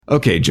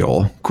Okay,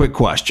 Joel, quick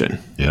question.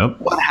 Yep.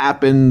 What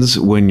happens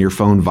when your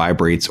phone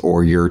vibrates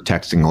or your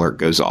texting alert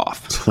goes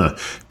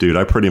off? Dude,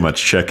 I pretty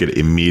much check it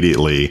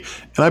immediately.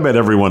 And I bet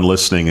everyone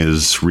listening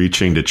is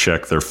reaching to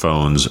check their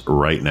phones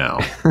right now.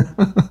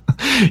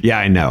 Yeah,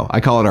 I know.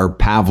 I call it our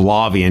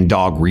Pavlovian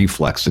dog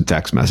reflex to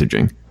text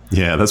messaging.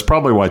 Yeah, that's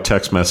probably why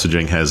text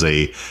messaging has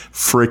a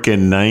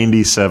freaking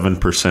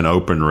 97%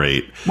 open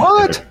rate.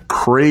 What? And a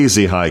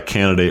crazy high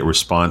candidate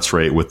response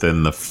rate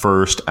within the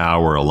first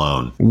hour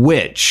alone.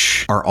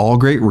 Which are all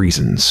great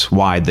reasons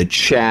why the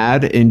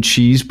Chad and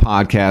Cheese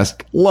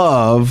podcast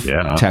love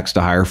Text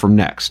to Hire from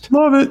Nexxt.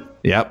 Love it.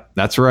 Yep,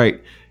 that's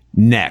right.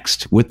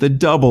 Nexxt with the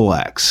double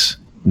X.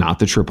 Not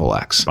the triple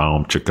X.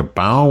 Boom, chicka,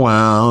 bow,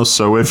 wow.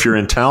 So if you're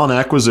in talent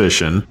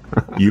acquisition,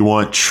 you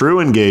want true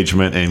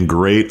engagement and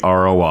great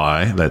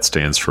ROI. That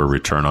stands for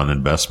return on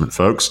investment,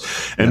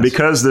 folks. And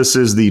because this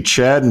is the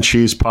Chad and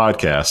Cheese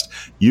podcast,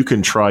 you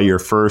can try your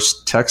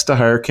first text to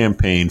hire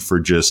campaign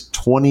for just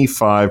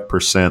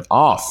 25%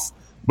 off.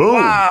 Boom.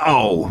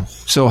 Wow.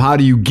 So how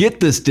do you get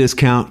this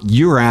discount?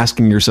 You're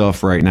asking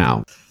yourself right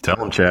now. Tell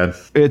them, Chad.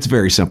 It's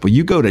very simple.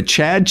 You go to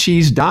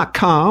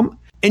chadcheese.com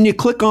and you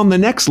click on the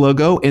Nexxt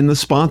logo in the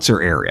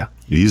sponsor area.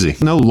 Easy.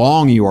 No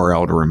long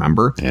URL to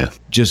remember. Yeah.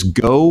 Just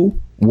go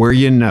where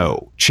you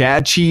know.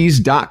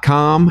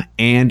 chadcheese.com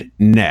and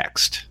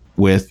Nexxt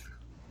with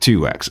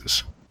 2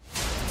 X's.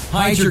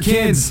 Hide your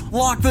kids.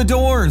 Lock the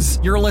doors.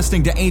 You're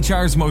listening to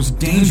HR's most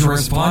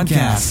dangerous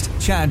podcast.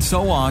 Chad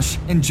Sowash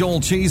and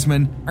Joel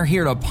Cheeseman are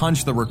here to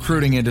punch the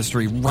recruiting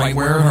industry right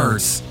where it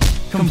hurts.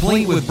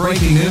 Complete with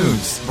breaking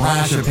news,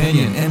 brash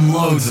opinion, and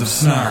loads of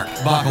snark.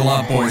 Buckle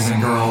up, boys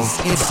and girls.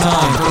 It's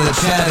time for the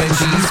Chad and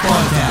Cheese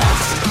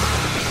Podcast.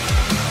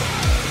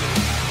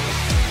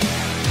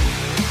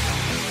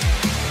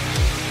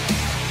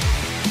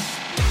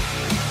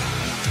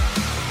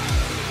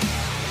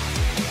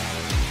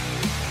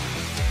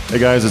 Hey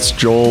guys, it's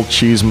Joel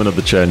Cheeseman of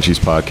the Chad and Cheese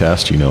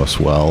Podcast. You know us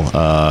well.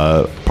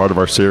 Part of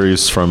our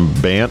series from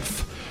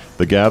Banff,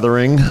 The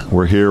Gathering.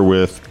 We're here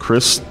with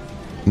Chris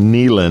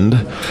Kneeland,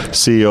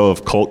 CEO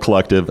of Cult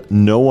Collective.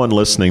 No one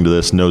listening to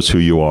this knows who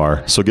you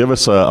are. So give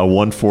us a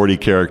 140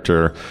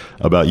 character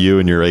about you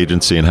and your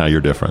agency and how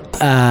you're different.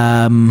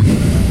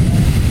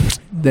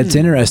 That's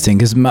interesting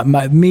because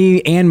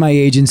me and my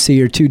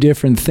agency are two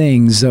different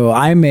things. So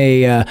I'm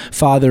a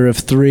father of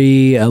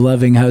 3, a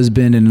loving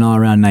husband, and an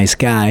all-around nice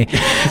guy.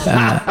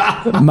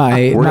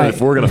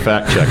 We're gonna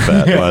fact check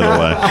that, by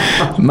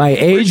the way. My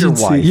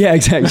agency, yeah,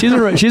 exactly.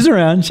 She's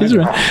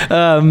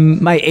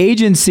around. My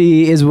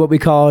agency is what we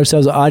call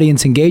ourselves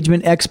audience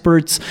engagement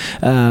experts.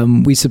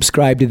 We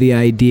subscribe to the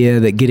idea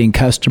that getting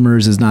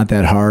customers is not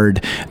that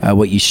hard.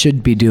 What you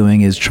should be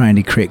doing is trying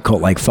to create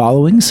cult-like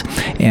followings,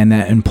 and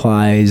that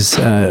implies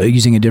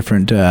using a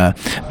different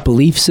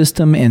belief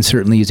system and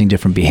certainly using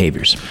different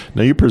behaviors.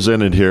 Now, you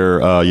presented here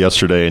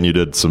yesterday and you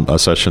did a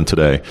session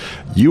today.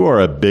 You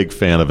are a big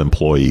fan of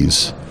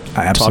employees.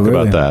 Absolutely.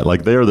 Talk about that.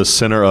 Like, they are the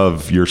center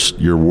of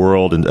your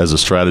world and as a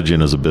strategy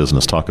and as a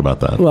business. Talk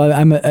about that. Well,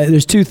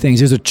 there's 2 things.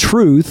 There's a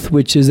truth,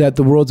 which is that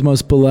the world's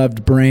most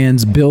beloved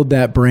brands build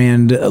that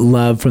brand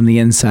love from the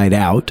inside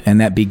out, and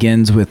that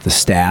begins with the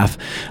staff.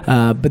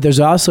 But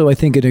there's also, I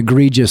think, an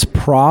egregious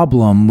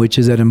problem, which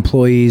is that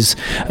employees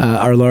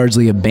are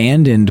largely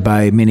abandoned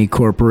by many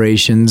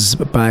corporations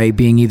by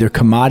being either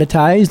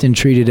commoditized and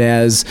treated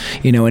as,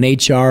 an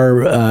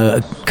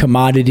HR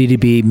commodity to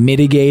be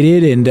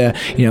mitigated and,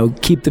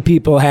 keep the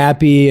people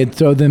happy and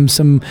throw them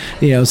some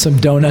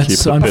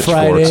donuts on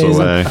Fridays.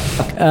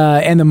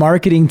 And the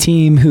marketing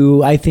team,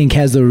 who I think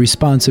has the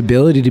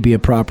responsibility to be a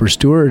proper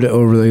steward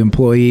over the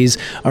employees,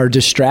 are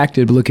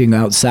distracted looking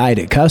outside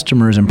at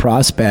customers and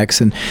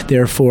prospects. And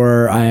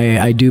therefore,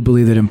 I do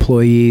believe that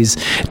employees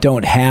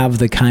don't have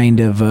the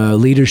kind of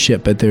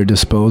leadership at their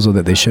disposal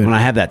that they should. When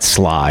I have that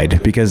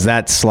slide, because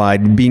that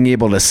slide, being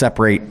able to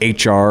separate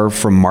HR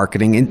from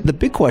marketing, and the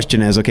big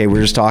question is, okay,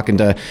 we're just talking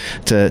to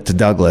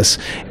Douglas,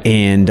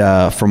 and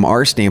from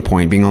our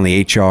standpoint, being on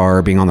the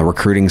HR, being on the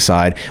recruiting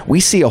side, we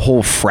see a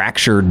whole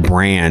fractured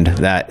brand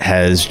that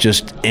has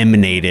just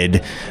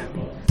emanated,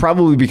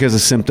 probably because a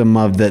symptom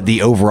of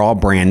the overall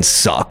brand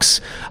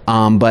sucks.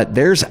 But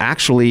there's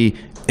actually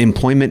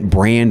employment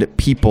brand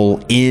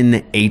people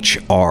in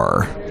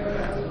HR.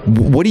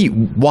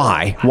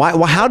 Why?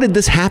 How did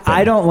this happen?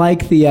 I don't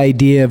like the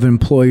idea of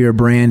employer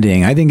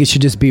branding. I think it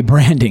should just be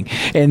branding,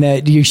 and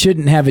that you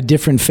shouldn't have a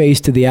different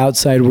face to the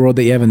outside world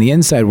that you have in the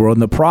inside world.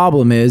 And the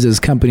problem is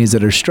companies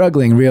that are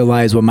struggling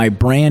realize, well, my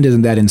brand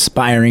isn't that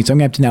inspiring, so I'm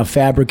going to have to now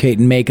fabricate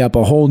and make up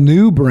a whole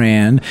new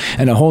brand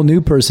and a whole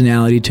new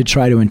personality to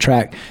try to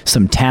attract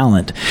some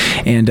talent.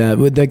 And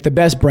with the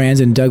best brands,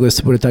 and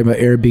Douglas would have talked about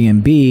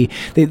Airbnb,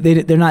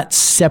 they're not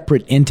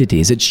separate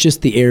entities. It's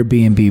just the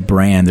Airbnb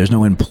brand. There's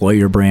no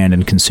employer brand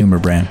and consumer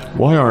brand.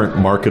 Why aren't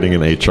marketing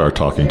and HR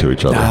talking to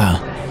each other?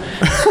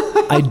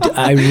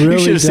 I really you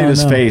should have seen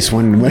his face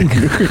when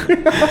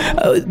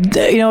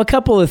a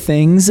couple of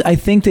things. I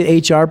think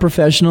that HR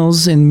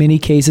professionals in many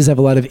cases have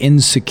a lot of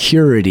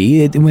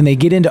insecurity. When they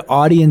get into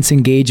audience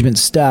engagement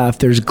stuff,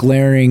 there's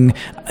glaring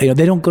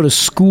They don't go to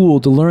school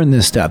to learn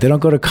this stuff. They don't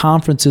go to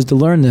conferences to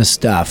learn this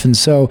stuff. And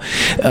so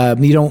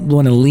you don't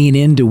want to lean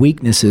into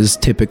weaknesses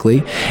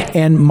typically.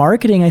 And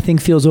marketing, I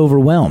think, feels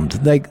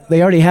overwhelmed. Like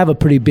they already have a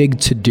pretty big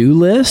to-do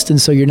list.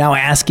 And so you're now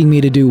asking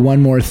me to do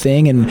one more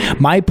thing. And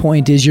my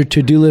point is your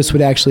to-do list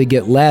would actually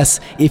get less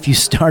if you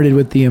started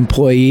with the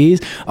employees.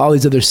 All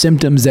these other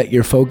symptoms that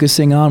you're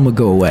focusing on would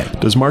go away.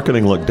 Does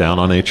marketing look down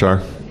on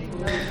HR?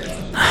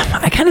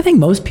 I kind of think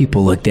most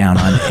people look down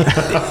on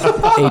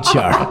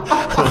HR.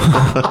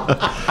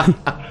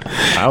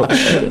 Ouch.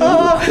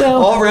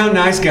 Well, all around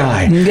nice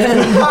guy.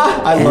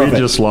 I love We it.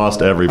 just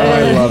lost everybody.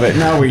 I love it.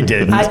 No, we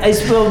didn't.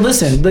 Well,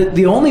 listen,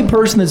 the only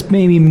person that's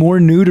maybe more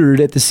neutered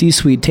at the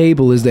C-suite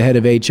table is the head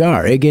of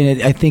HR.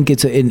 Again, I think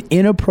it's an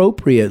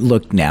inappropriate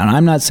look down.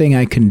 I'm not saying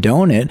I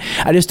condone it.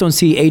 I just don't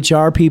see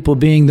HR people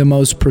being the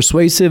most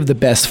persuasive, the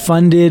best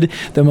funded,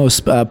 the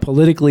most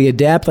politically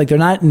adept. Like they're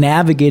not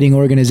navigating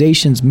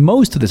organizations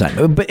most of the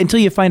time. But until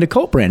you find a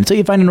cult brand, until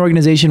you find an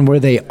organization where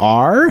they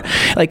are,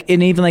 like,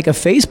 and even like a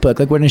Facebook,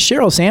 like when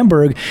Sheryl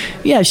Sandberg,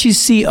 yeah,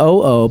 she's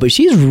COO, but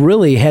she's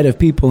really head of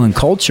people and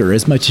culture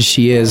as much as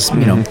she is,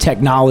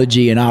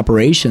 technology and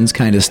operations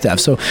kind of stuff.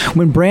 So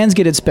when brands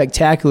get it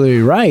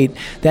spectacularly right,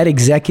 that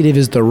executive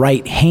is the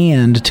right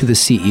hand to the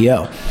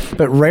CEO.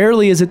 But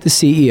rarely is it the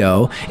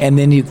CEO, and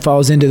then it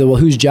falls into the, well,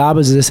 whose job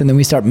is this? And then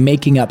we start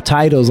making up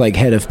titles like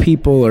head of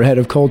people or head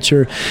of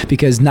culture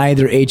because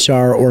neither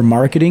HR or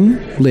marketing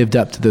lived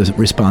up to the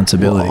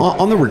responsibility. Well,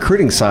 on the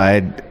recruiting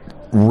side,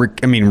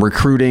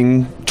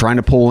 recruiting, trying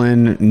to pull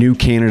in new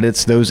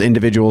candidates, those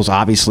individuals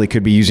obviously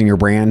could be using your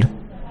brand,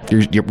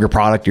 your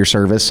product, your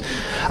service.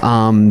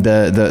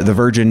 The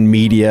Virgin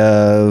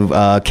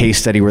Media case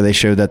study where they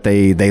showed that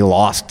they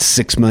lost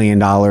 $6 million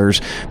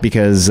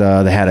because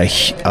they had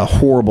a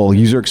horrible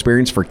user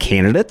experience for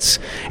candidates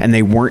and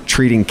they weren't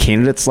treating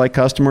candidates like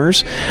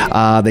customers.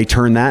 They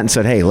turned that and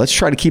said, hey, let's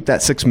try to keep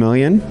that $6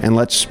 million, and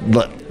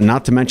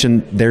not to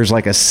mention there's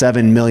like a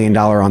 $7 million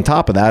on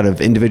top of that of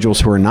individuals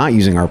who are not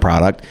using our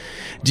product.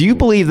 Do you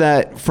believe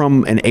that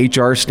from an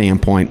HR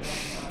standpoint,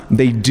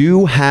 they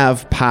do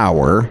have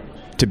power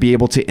to be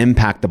able to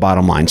impact the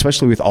bottom line,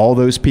 especially with all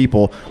those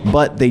people,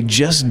 but they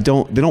just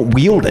don't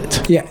wield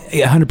it? Yeah,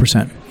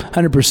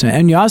 100%.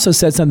 And you also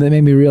said something that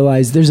made me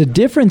realize there's a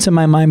difference in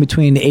my mind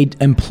between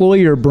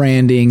employer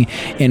branding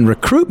and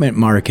recruitment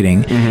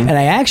marketing. Mm-hmm. And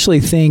I actually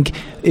think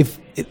if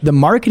the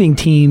marketing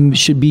team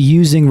should be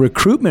using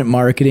recruitment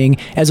marketing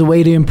as a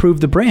way to improve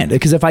the brand.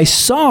 Because if I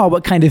saw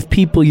what kind of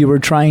people you were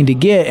trying to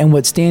get and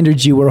what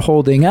standards you were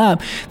holding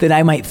up, then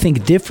I might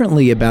think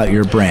differently about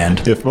your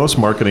brand. If most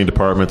marketing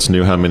departments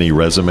knew how many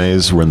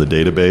resumes were in the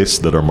database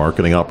that are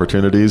marketing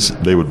opportunities,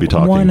 they would be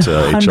talking to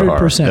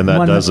HR. And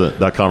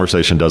that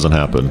conversation doesn't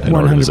happen in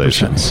 100%.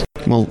 Organizations.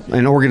 Well,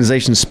 an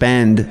organization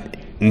spend,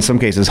 in some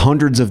cases,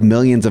 hundreds of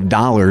millions of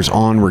dollars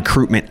on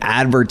recruitment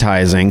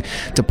advertising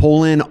to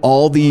pull in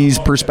all these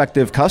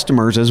prospective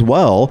customers as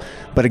well.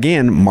 But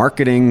again,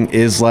 marketing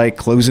is like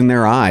closing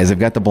their eyes. They've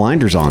got the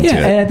blinders on to it.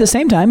 And at the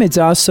same time, it's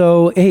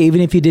also, hey, even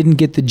if you didn't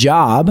get the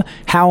job,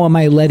 how am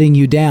I letting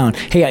you down?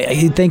 Hey,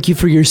 I thank you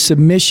for your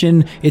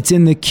submission. It's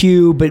in the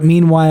queue, but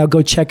meanwhile,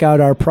 go check out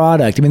our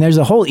product. I mean, there's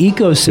a whole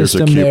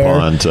ecosystem there.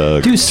 There's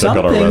a coupon to check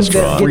out our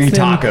restaurant. Free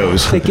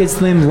tacos. That gets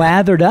them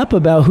lathered up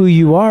about who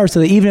you are, so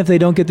that even if they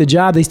don't get the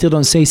job, they still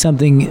don't say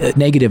something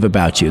negative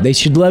about you. They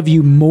should love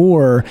you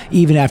more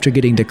even after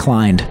getting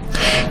declined.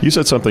 You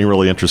said something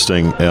really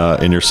interesting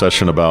in your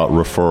session about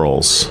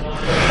referrals.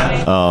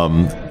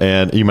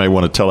 And you may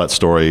want to tell that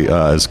story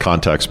as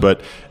context.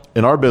 But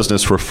in our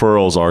business,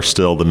 referrals are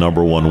still the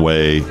number one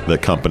way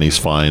that companies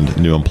find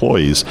new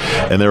employees.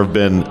 And there have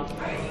been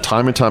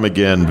time and time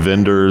again,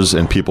 vendors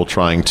and people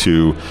trying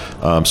to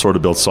sort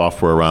of build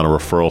software around a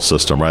referral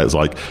system, right? It's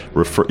like,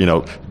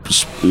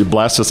 you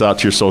blast this out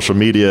to your social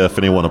media. If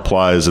anyone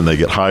applies and they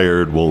get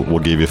hired, we'll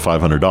give you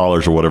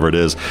 $500 or whatever it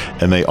is,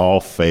 and they all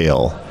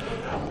fail.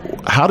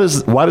 Why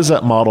does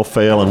that model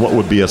fail, and what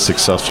would be a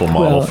successful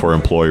model for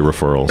employee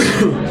referrals?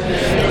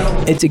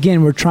 It's,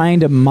 again, we're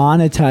trying to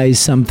monetize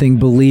something,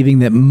 believing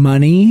that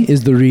money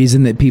is the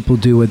reason that people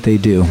do what they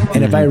do.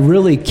 And if I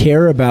really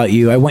care about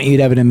you, I want you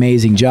to have an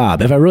amazing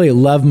job. If I really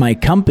love my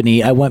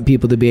company, I want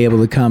people to be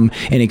able to come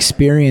and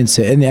experience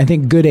it. And I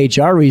think good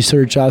HR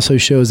research also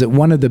shows that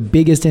one of the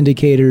biggest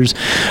indicators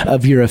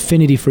of your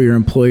affinity for your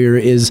employer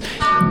is,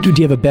 do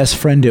you have a best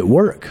friend at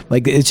work?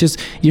 Like, it's just,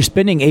 you're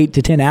spending 8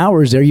 to 10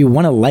 hours there. You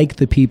want to like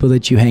the people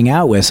that you hang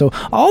out with. So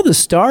all the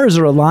stars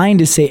are aligned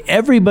to say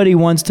everybody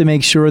wants to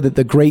make sure that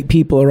the great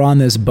people are on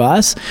this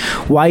bus.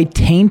 Why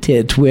taint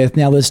it with,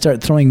 now let's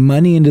start throwing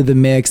money into the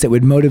mix that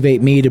would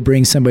motivate me to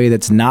bring somebody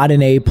that's not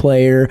an A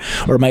player,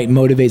 or might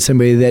motivate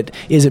somebody that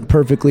isn't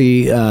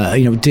perfectly,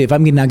 if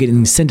I'm not getting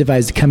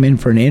incentivized to come in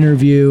for an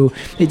interview.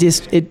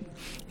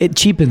 It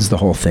cheapens the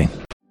whole thing.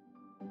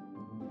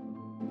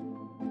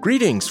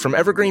 Greetings from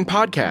Evergreen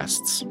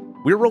Podcasts.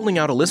 We're rolling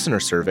out a listener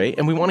survey,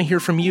 and we want to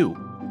hear from you.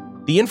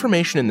 The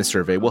information in the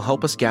survey will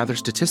help us gather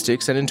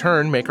statistics and in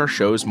turn make our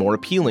shows more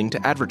appealing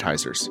to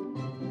advertisers.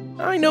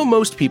 I know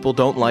most people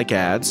don't like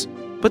ads,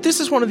 But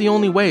this is one of the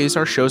only ways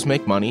our shows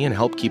make money and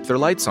help keep their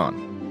lights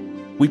on.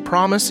 We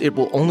promise it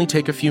will only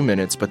take a few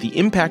minutes, but the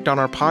impact on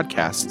our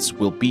podcasts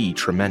will be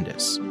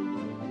tremendous.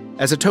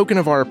 As a token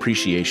of our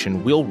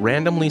appreciation, we'll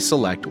randomly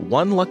select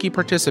one lucky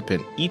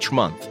participant each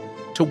month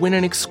to win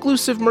an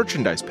exclusive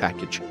merchandise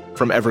package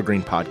from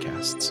Evergreen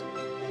Podcasts.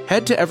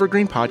 Head to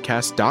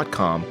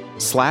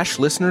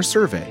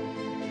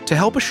evergreenpodcast.com/listenersurvey to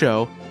help a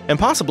show and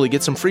possibly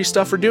get some free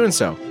stuff for doing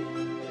so.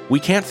 We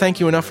can't thank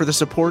you enough for the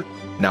support.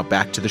 Now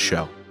back to the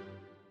show.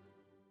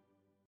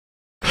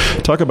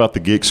 Talk about the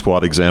Geek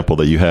Squad example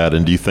that you had,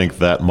 and do you think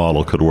that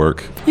model could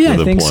work? Yeah,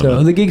 I think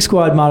so. The Geek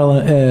Squad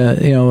model,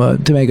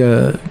 to make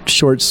a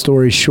short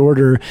story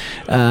shorter,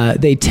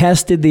 they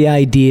tested the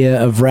idea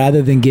of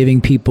rather than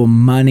giving people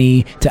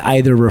money to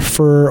either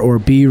refer or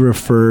be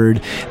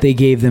referred, they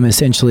gave them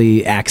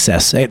essentially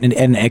access and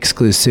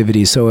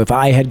exclusivity. So if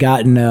I had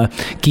gotten a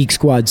Geek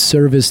Squad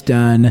service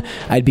done,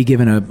 I'd be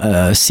given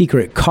a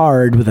secret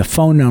card with a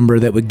phone number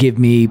that would give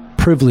me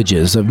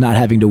privileges of not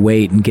having to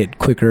wait and get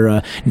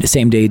quicker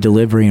same day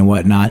delivery and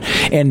whatnot.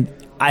 And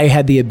I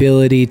had the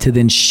ability to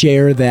then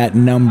share that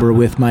number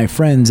with my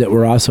friends that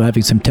were also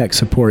having some tech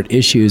support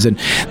issues. And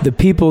the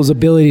people's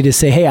ability to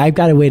say, hey, I've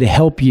got a way to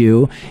help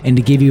you and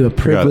to give you a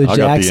privileged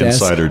access.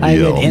 The insider deal. I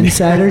have an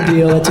insider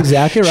deal. That's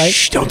exactly right.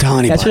 Shh, don't tell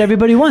anybody. That's what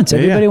everybody wants.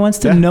 Everybody wants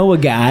to know a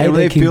guy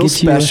that can feel get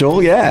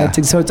special. you.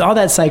 So it's all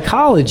that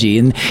psychology.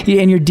 And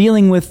you're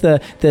dealing with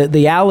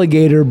the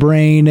alligator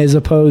brain as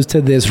opposed to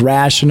this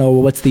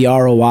rational, what's the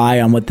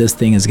ROI on what this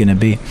thing is going to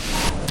be.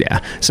 Yeah.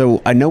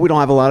 So I know we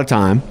don't have a lot of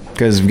time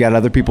because we've got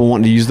other people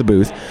wanting to use the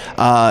booth.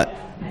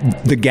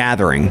 The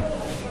Gathering.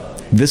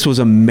 This was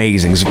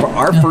amazing. So for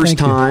our first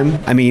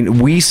time,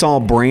 we saw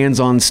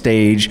brands on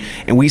stage,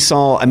 and we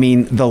saw,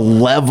 the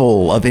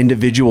level of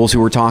individuals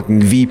who were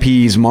talking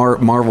VPs,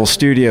 Marvel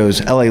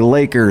Studios, LA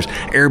Lakers,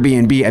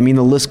 Airbnb.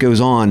 The list goes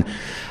on.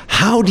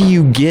 How do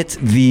you get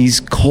these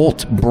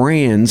cult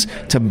brands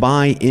to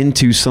buy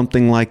into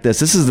something like this?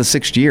 This is the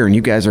 6th year, and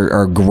you guys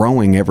are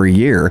growing every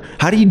year.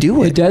 How do you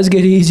do it? It does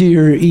get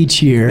easier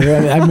each year.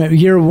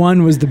 Year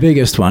 1 was the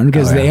biggest one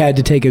because they had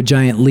to take a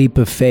giant leap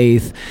of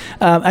faith.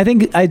 I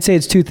think I'd say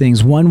it's 2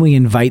 things. One, we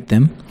invite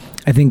them.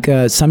 I think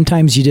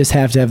sometimes you just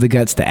have to have the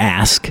guts to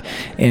ask,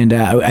 and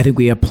I think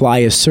we apply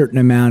a certain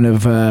amount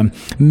of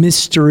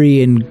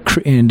mystery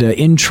and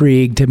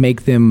intrigue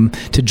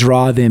to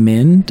draw them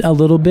in a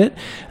little bit,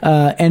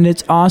 and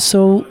it's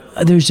also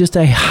there's just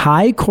a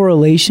high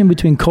correlation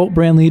between cult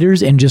brand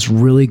leaders and just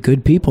really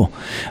good people.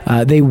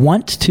 They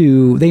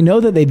know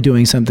that they're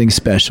doing something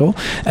special,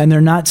 and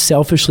they're not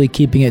selfishly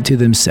keeping it to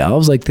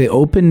themselves. Like the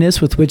openness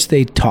with which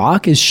they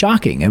talk is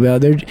shocking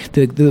about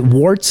the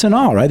warts and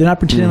all, right? They're not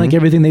pretending like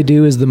everything they do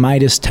is the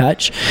Midas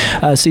touch.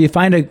 So you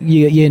find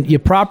you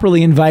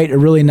properly invite a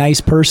really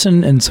nice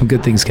person, and some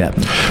good things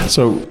happen.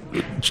 So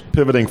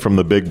pivoting from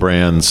the big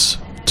brands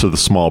to the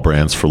small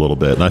brands for a little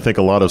bit, and I think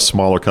a lot of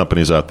smaller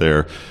companies out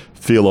there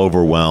feel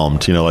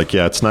overwhelmed.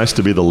 It's nice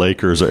to be the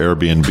Lakers or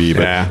Airbnb,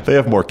 but they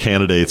have more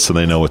candidates than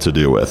they know what to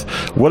do with.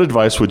 What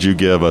advice would you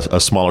give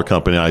a smaller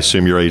company? I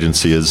assume your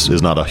agency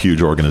is not a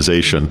huge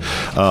organization.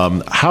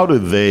 How do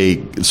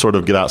they sort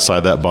of get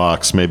outside that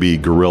box, maybe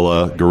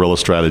guerrilla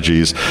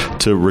strategies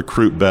to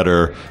recruit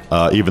better,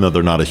 even though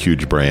they're not a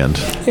huge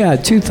brand? Yeah,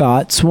 2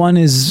 thoughts. One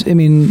is,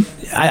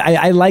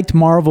 I liked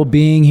Marvel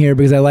being here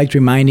because I liked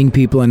reminding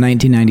people in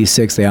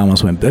 1996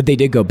 they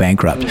did go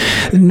bankrupt.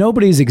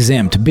 Nobody's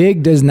exempt.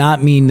 Big does not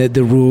mean that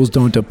the rules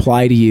don't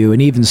apply to you,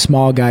 and even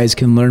small guys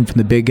can learn from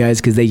the big guys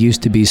because they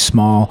used to be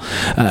small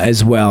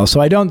as well. So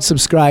I don't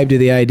subscribe to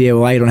the idea,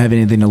 I don't have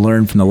anything to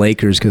learn from the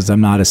Lakers because I'm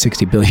not a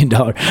 $60 billion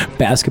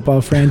basketball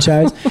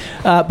franchise.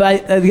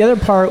 But the other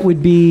part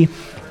would be,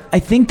 I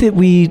think that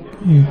we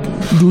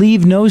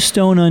leave no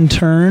stone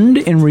unturned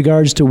in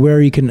regards to where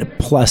you can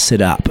plus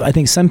it up. I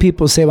think some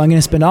people say, I'm going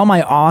to spend all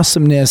my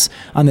awesomeness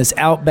on this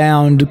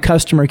outbound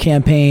customer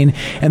campaign,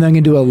 and then I'm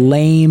going to do a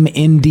lame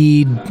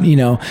Indeed,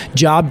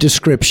 job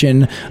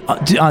description,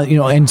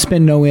 and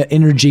spend no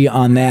energy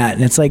on that.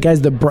 And it's like,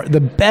 guys,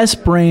 the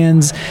best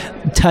brands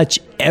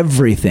touch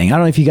everything. I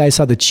don't know if you guys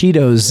saw the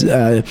Cheetos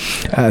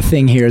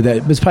thing here.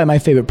 That was probably my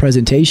favorite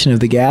presentation of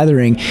the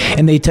Gathering.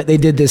 And they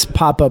did this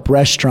pop-up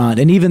restaurant,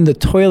 and even the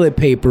toilet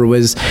paper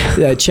was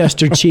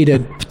Chester Cheetah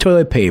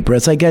toilet paper.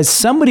 It's like, guys,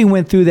 somebody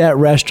went through that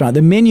restaurant.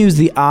 The menu's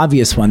the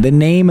obvious one. The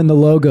name and the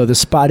logo, the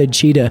spotted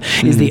cheetah,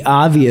 is the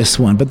obvious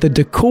one. But the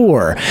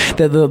decor,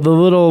 the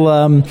little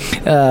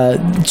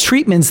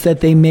treatments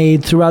that they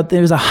made throughout,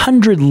 there's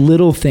 100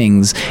 little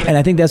things. And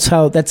I think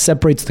that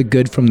separates the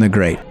good from the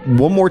great.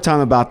 One more time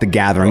about the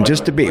Gathering,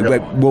 just to be,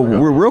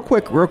 we're real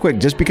quick,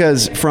 just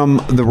because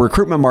from the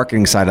recruitment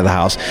marketing side of the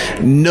house,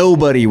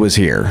 nobody was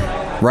here,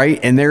 right?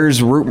 And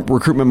there's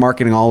recruitment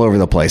marketing all over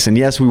the place. And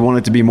yes, we want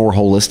it to be more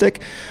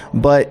holistic,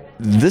 but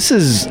this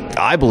is,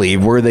 I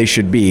believe, where they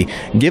should be.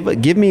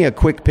 Give me a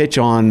quick pitch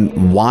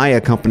on why a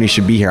company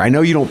should be here. I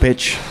know you don't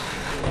pitch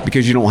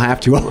because you don't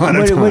have to a lot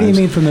of times. What do you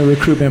mean from the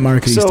recruitment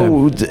marketing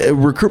So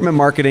recruitment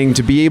marketing,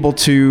 to be able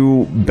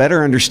to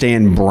better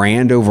understand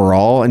brand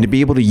overall and to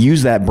be able to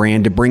use that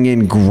brand to bring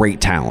in great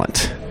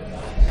talent.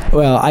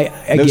 Well,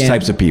 those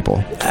types of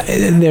people.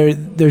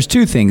 There's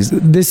two things.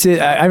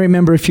 I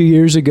remember a few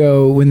years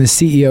ago when the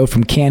CEO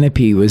from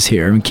Canopy was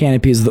here. I mean,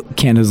 Canopy is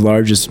Canada's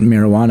largest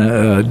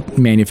marijuana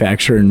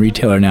manufacturer and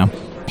retailer now.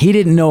 He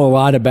didn't know a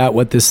lot about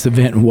what this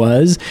event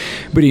was,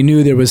 but he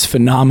knew there was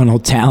phenomenal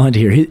talent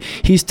here.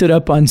 He stood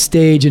up on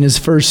stage, and his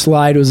first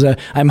slide was,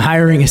 I'm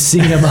hiring a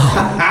CMO.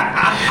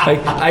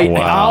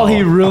 All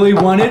he really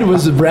wanted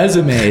was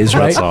resumes,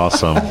 right? That's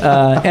awesome.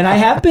 And I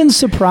have been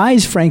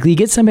surprised, frankly. You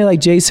get somebody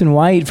like Jason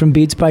White from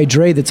Beats by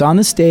Dre that's on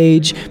the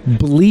stage,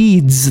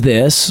 bleeds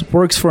this,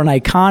 works for an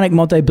iconic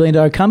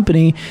multi-billion-dollar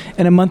company,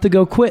 and a month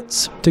ago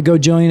quits to go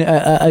join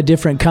a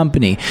different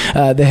company.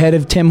 The head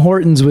of Tim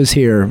Hortons was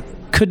here.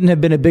 Couldn't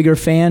have been a bigger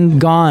fan,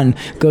 gone,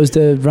 goes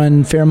to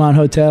run Fairmont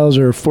Hotels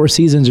or Four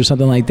Seasons or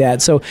something like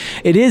that. So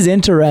it is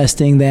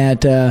interesting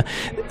that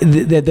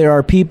that there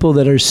are people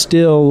that are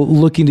still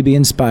looking to be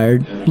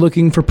inspired,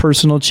 looking for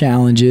personal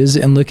challenges,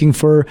 and looking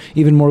for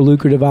even more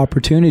lucrative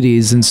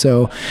opportunities. And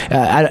so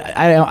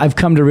I've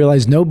come to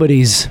realize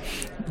nobody's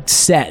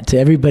set.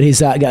 Everybody's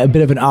got a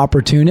bit of an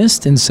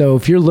opportunist. And so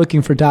if you're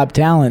looking for top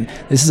talent,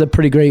 this is a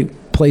pretty great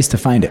place to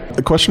find it.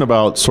 A question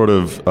about sort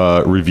of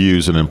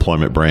reviews and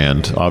employment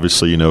brand.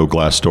 Obviously, you know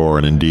Glassdoor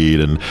and Indeed,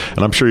 and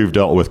I'm sure you've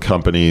dealt with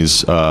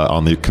companies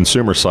on the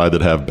consumer side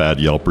that have bad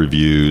Yelp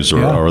reviews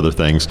or other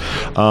things.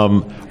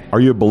 Are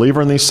you a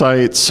believer in these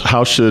sites?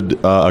 How should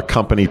a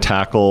company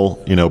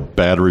tackle,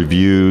 bad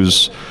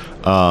reviews?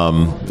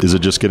 Is it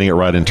just getting it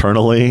right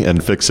internally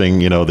and fixing,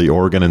 the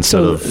organ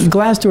instead of...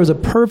 Glassdoor is a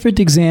perfect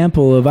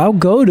example of, I'll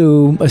go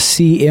to a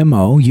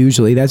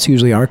CMO, that's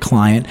usually our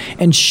client,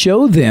 and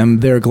show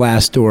them their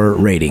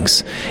Glassdoor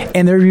ratings.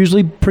 And they're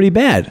usually pretty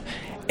bad.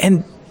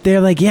 And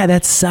they're like, yeah,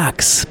 that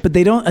sucks. But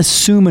they don't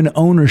assume an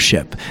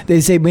ownership. They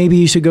say, maybe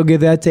you should go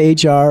give that to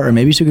HR, or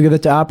maybe you should go give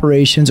that to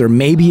operations, or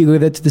maybe you go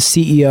give that to the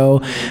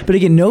CEO. But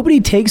again, nobody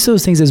takes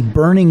those things as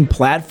burning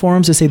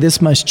platforms to say this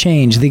must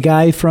change. The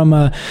guy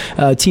from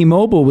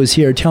T-Mobile was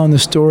here telling the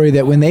story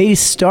that when they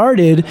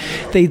started,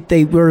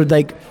 they were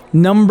like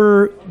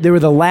they were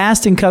the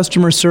last in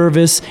customer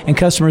service, and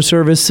customer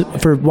service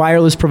for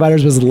wireless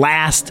providers was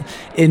last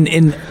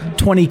in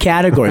 20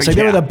 categories. Like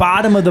they were the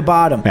bottom of the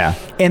bottom. Yeah.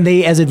 And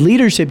they, as a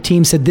leadership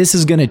team, said this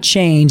is going to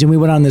change, and we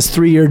went on this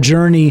 3-year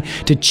journey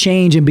to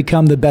change and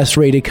become the best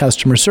rated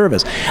customer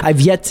service.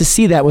 I've yet to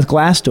see that with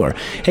Glassdoor.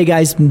 Hey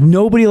guys,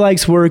 nobody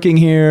likes working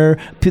here.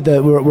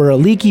 We're a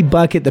leaky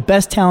bucket. The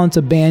best talent's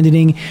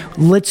abandoning.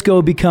 Let's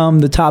go become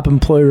the top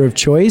employer of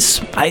choice.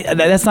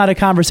 That's not a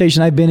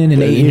conversation I've been in 8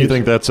 years. You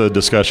think that's a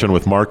discussion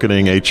with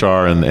marketing,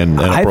 HR, and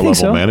upper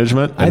level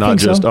management, and not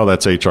just,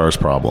 that's HR's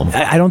problem?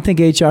 I don't think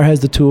HR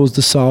has the tools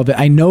to solve it.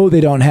 I know they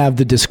don't have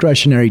the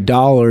discretionary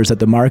dollars that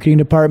the marketing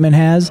department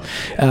has,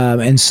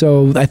 and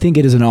so I think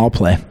it is an all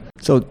play.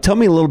 So tell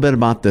me a little bit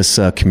about this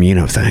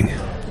Communo thing.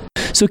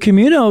 So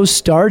Communo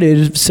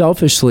started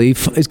selfishly.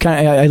 It's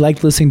I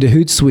liked listening to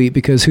Hootsuite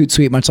because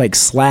Hootsuite, much like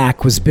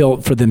Slack, was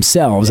built for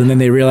themselves, and then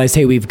they realized,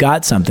 hey, we've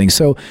got something.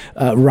 So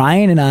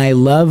Ryan and I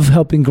love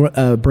helping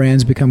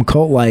brands become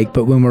cult-like,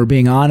 but when we're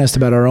being honest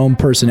about our own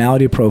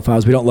personality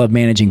profiles, we don't love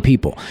managing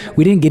people.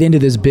 We didn't get into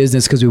this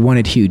business because we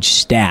wanted huge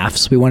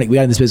staffs. We got in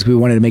this business because we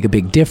wanted to make a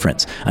big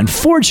difference.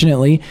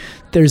 Unfortunately,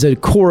 there's a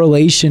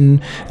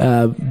correlation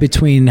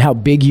between how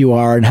big you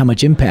are and how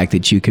much impact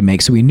that you can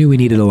make. So we knew we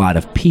needed a lot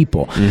of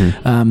people.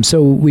 Mm-hmm.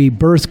 So we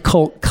birthed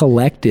Cult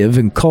Collective,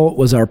 and Cult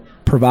was our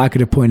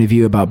provocative point of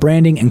view about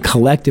branding, and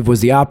Collective was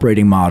the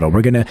operating model.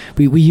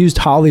 We used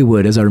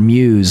Hollywood as our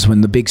muse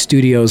when the big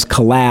studios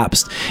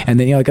collapsed, and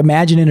then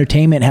Imagine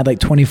Entertainment had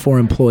 24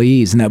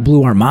 employees, and that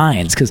blew our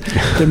minds because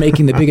they're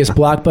making the biggest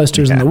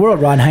blockbusters in the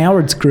world, Ron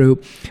Howard's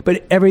group.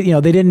 But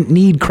they didn't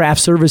need craft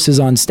services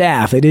on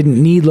staff. They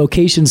didn't need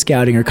location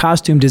scouting or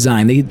costume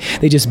design.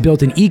 They just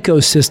built an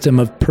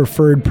ecosystem of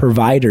preferred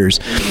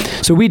providers.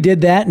 So we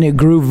did that, and it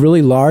grew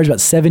really large.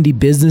 About 70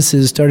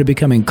 businesses started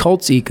becoming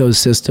Cult's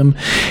ecosystem.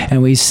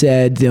 And we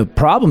said, the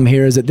problem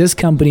here is that this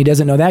company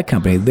doesn't know that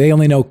company. They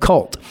only know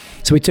Cult.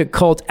 So we took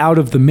Cult out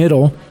of the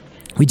middle.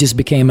 We just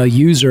became a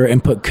user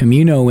and put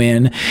Communo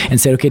in and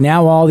said, okay,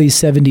 now all these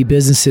 70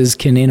 businesses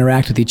can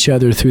interact with each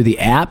other through the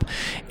app.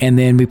 And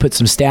then we put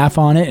some staff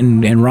on it,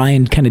 and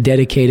Ryan kind of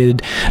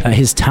dedicated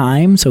his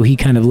time. So he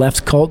kind of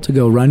left Cult to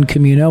go run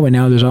Communo. And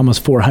now there's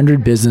almost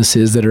 400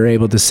 businesses that are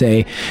able to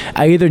say,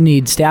 I either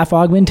need staff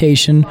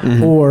augmentation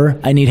or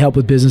I need help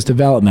with business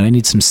development. I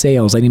need some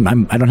sales. I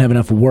don't have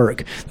enough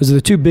work. Those are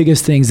the two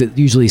biggest things that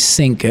usually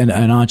sink an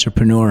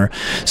entrepreneur.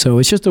 So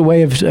it's just a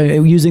way of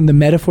using the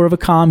metaphor of a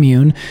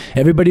commune.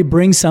 Everybody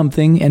brings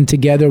something, and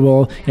together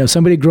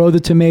somebody grow the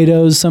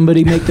tomatoes,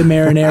 somebody make the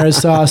marinara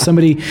sauce,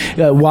 somebody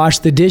wash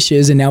the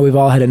dishes, and now we've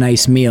all had a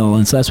nice meal.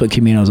 And so that's what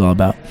Communo is all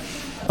about.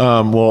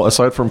 Well,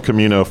 aside from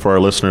Communo, for our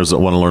listeners that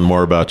want to learn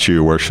more about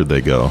you, where should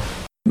they go?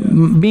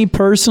 Me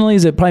personally,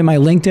 is it probably my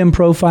LinkedIn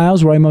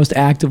profiles where I most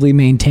actively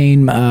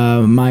maintain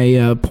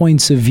my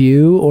points of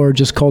view, or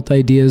just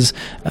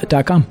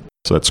cultideas.com.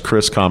 So that's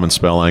Chris, common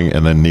spelling,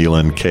 and then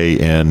Kneeland,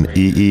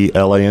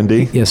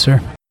 Kneeland. Yes,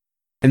 sir.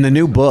 And the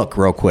new book,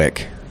 real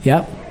quick.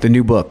 Yep. The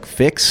new book,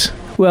 Fix.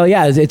 Well,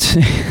 yeah, it's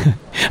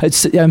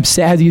I'm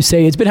sad you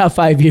say it's been out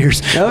 5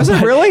 years. Oh, is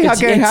it really? How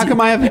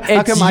come I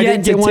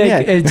didn't get one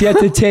yet? It's yet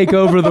to take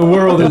over the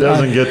world. It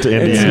doesn't get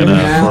to Indiana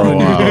for a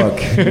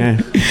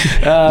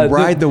while.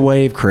 Ride the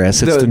wave,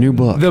 Chris. It's the new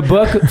book. The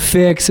book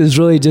Fix is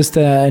really just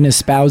an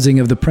espousing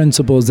of the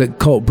principles that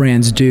cult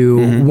brands do.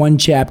 Mm-hmm. One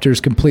chapter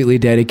is completely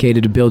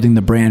dedicated to building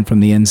the brand from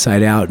the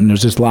inside out, and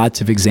there's just lots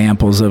of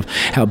examples of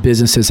how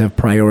businesses have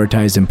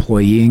prioritized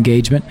employee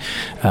engagement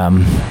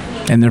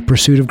and their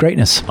pursuit of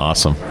greatness.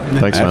 Awesome.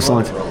 Thanks, man.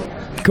 Excellent.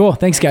 Cool.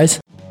 Thanks,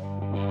 guys.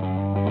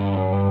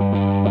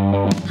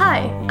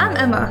 Hi, I'm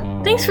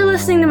Emma. Thanks for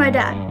listening to my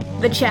dad,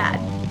 the Chad,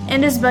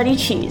 and his buddy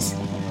Cheese.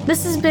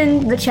 This has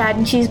been the Chad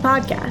and Cheese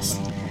Podcast.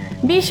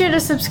 Be sure to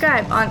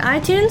subscribe on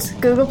iTunes,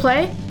 Google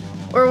Play,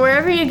 or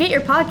wherever you get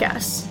your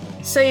podcasts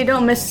so you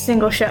don't miss a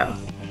single show.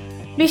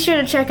 Be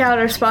sure to check out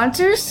our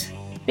sponsors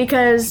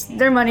because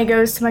their money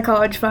goes to my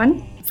college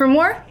fund. For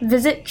more,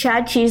 visit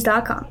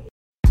chadcheese.com.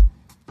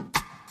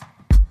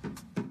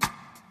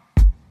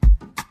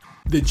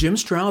 The Jim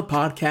Stroud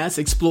Podcast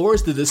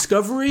explores the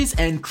discoveries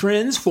and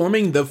trends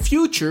forming the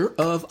future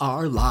of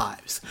our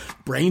lives.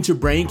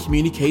 Brain-to-brain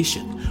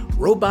communication,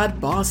 robot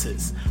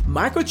bosses,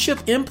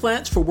 microchip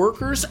implants for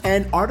workers,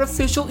 and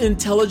artificial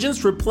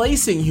intelligence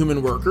replacing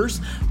human workers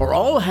are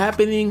all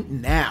happening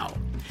now.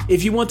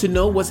 If you want to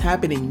know what's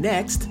happening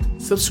next,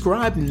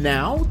 subscribe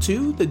now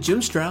to the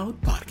Jim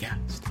Stroud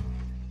Podcast.